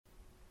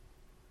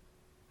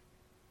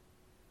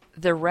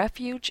The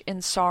Refuge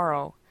in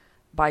Sorrow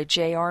by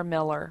J.R.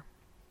 Miller.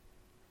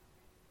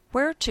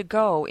 Where to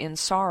go in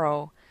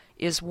sorrow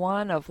is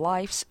one of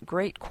life's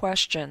great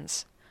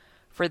questions,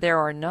 for there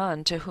are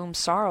none to whom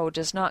sorrow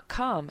does not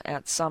come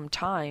at some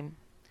time.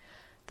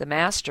 The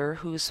Master,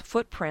 whose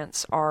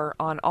footprints are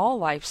on all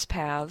life's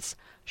paths,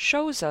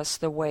 shows us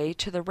the way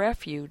to the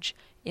refuge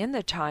in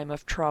the time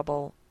of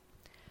trouble.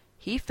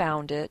 He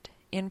found it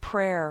in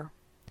prayer.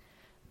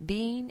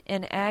 Being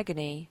in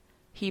agony,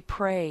 he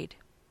prayed.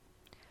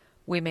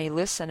 We may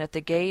listen at the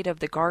gate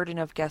of the Garden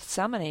of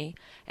Gethsemane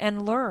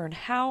and learn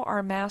how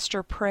our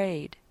Master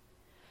prayed.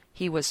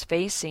 He was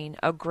facing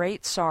a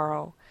great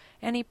sorrow,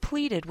 and he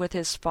pleaded with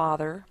his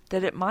Father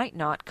that it might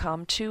not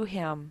come to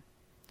him.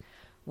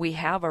 We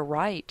have a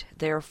right,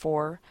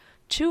 therefore,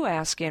 to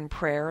ask in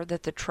prayer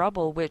that the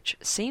trouble which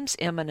seems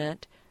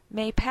imminent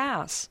may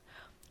pass,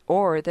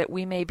 or that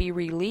we may be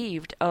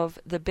relieved of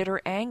the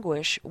bitter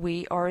anguish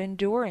we are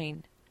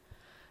enduring.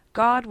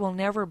 God will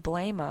never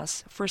blame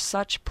us for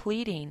such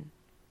pleading.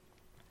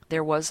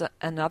 There was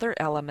another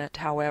element,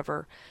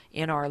 however,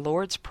 in our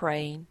Lord's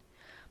praying.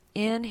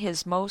 In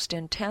his most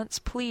intense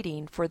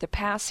pleading for the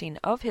passing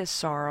of his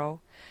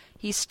sorrow,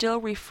 he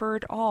still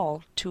referred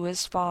all to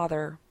his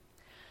Father.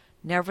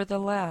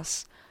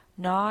 Nevertheless,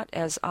 not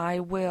as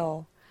I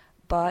will,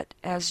 but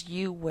as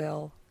you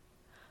will.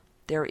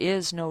 There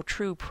is no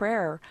true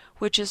prayer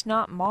which is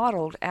not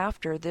modeled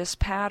after this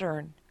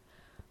pattern.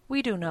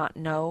 We do not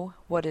know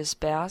what is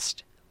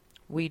best.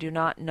 We do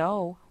not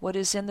know what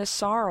is in the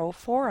sorrow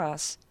for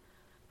us,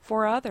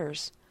 for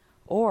others,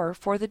 or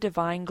for the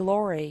divine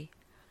glory,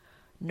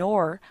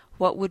 nor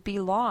what would be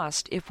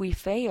lost if we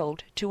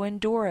failed to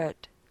endure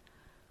it.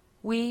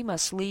 We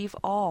must leave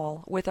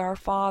all with our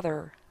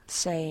Father,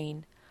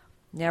 saying,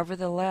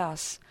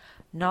 "Nevertheless,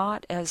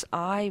 not as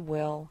I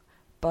will,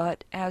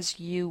 but as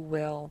you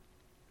will."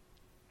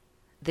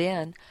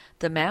 Then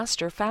the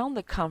Master found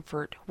the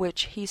comfort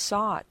which he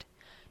sought.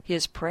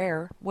 His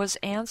prayer was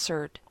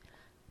answered.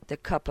 The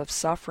cup of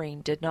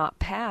suffering did not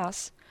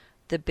pass.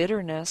 The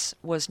bitterness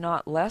was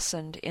not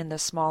lessened in the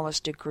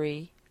smallest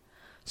degree.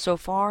 So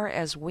far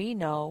as we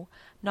know,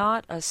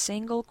 not a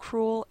single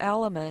cruel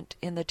element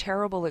in the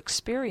terrible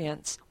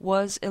experience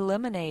was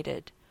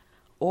eliminated,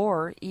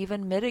 or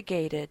even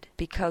mitigated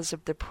because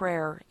of the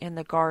prayer in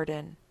the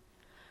garden.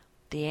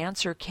 The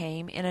answer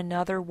came in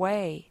another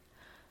way.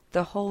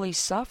 The holy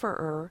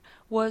sufferer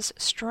was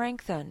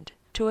strengthened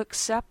to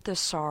accept the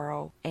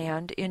sorrow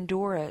and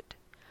endure it.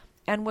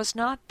 And was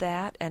not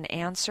that an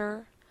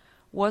answer?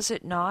 Was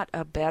it not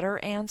a better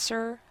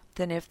answer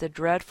than if the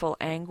dreadful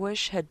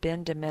anguish had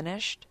been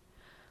diminished?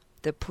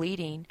 The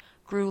pleading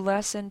grew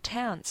less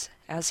intense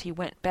as he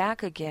went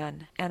back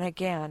again and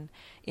again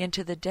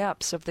into the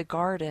depths of the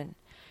garden,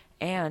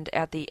 and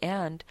at the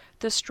end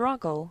the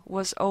struggle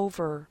was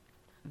over.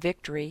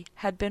 Victory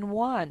had been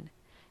won,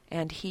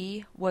 and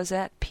he was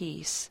at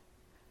peace.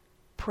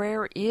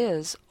 Prayer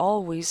is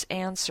always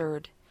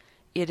answered.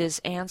 It is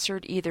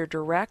answered either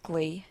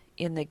directly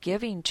in the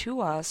giving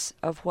to us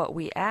of what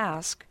we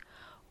ask,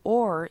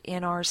 or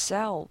in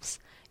ourselves,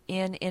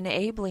 in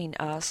enabling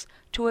us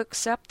to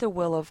accept the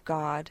will of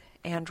God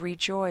and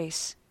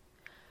rejoice.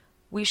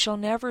 We shall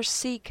never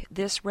seek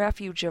this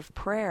refuge of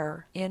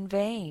prayer in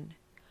vain.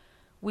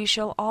 We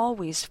shall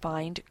always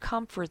find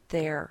comfort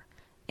there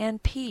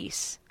and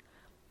peace,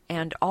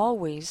 and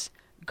always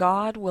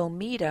God will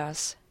meet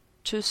us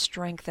to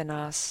strengthen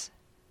us.